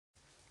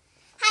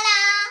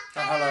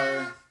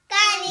Hello.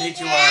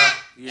 Konnichiwa.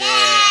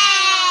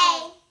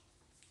 Yay!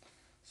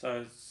 So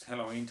it's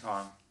Halloween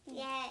time.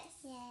 Yes.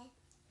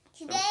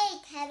 Today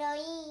is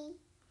Halloween.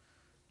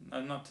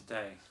 No, not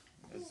today.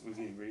 We're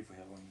getting ready for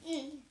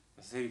Halloween.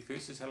 The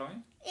 31st is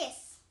Halloween?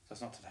 Yes. So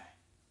it's not today.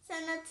 So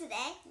not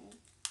today.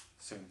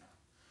 Soon.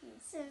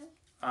 Soon.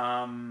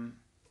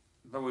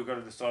 But we've got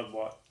to decide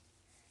what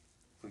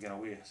we're going to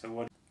wear.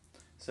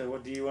 So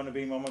what do you want to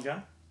be, Mama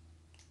Jan?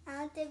 I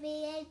want to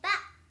be a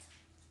bat.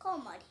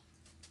 Komori.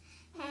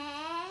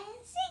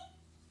 And sing.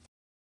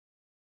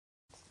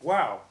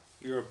 Wow,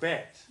 you're a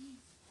bat.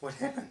 What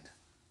happened?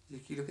 You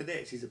look at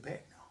that, she's a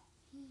bat now.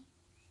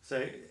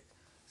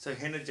 So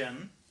Hannah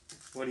Jan,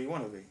 what do you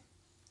want to be?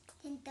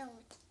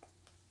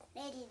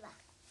 Ladybug.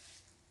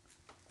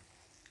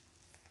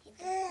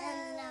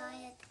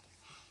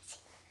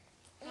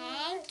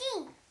 And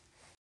king.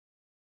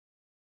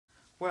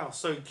 Wow,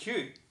 so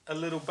cute. A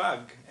little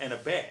bug and a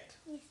bat.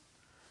 Yes.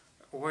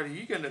 What are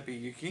you going to be,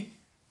 Yuki?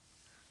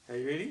 Are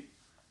you ready?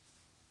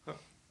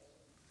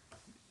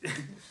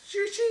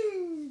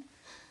 Shoo-ching!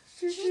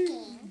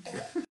 Shoo-ching!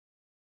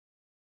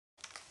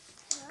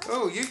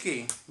 Oh,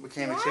 Yuki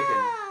became a chicken.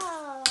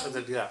 Wow. Or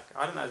the duck.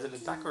 I don't know, is it a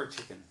duck or a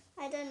chicken?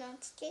 I don't know,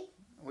 chicken.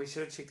 We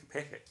should have checked the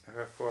packet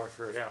before I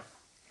threw it out.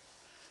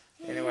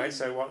 Anyway,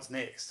 so what's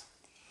next?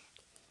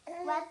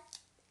 What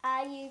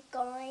are you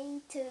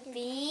going to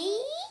be?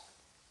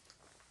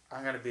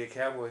 I'm going to be a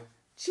cowboy.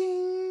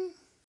 Ching!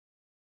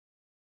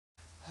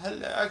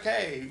 Hello,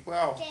 okay,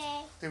 well,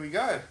 Okay. there we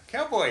go.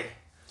 Cowboy.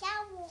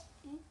 Cowboy.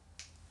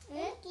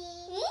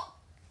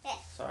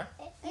 Sorry?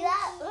 You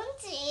are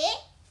Unchi.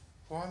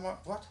 Why am I,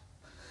 what?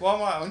 Why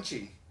am I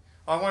Unchi?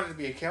 I wanted to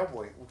be a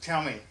cowboy. Well,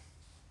 tell me,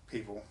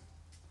 people.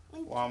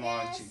 Why am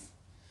I Unchi?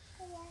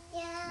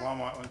 Yeah. Why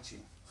am I Unchi?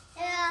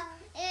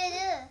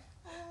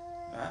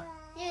 Huh?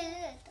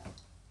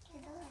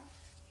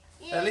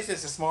 At least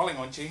it's a smiling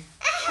Unchi.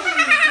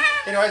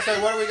 Anyway,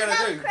 so what are we going to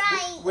do?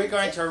 crying, We're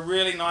going to a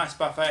really nice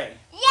buffet.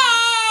 Yay!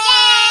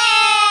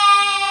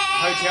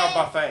 Hotel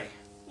buffet.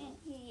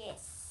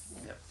 Yes.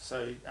 Yep.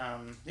 So,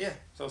 yeah.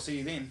 So I'll see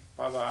you then.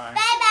 Bye-bye.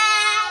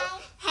 Bye-bye.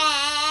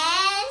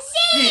 And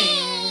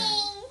sing.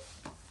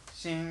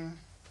 Sing.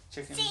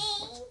 Chicken. Sing.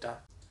 What's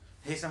duck?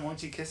 Here's some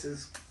Unchi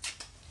kisses.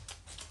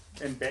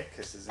 And bat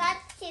kisses. That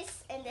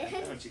kiss and then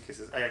Unchi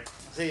kisses. Okay.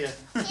 See ya.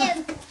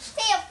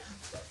 see you.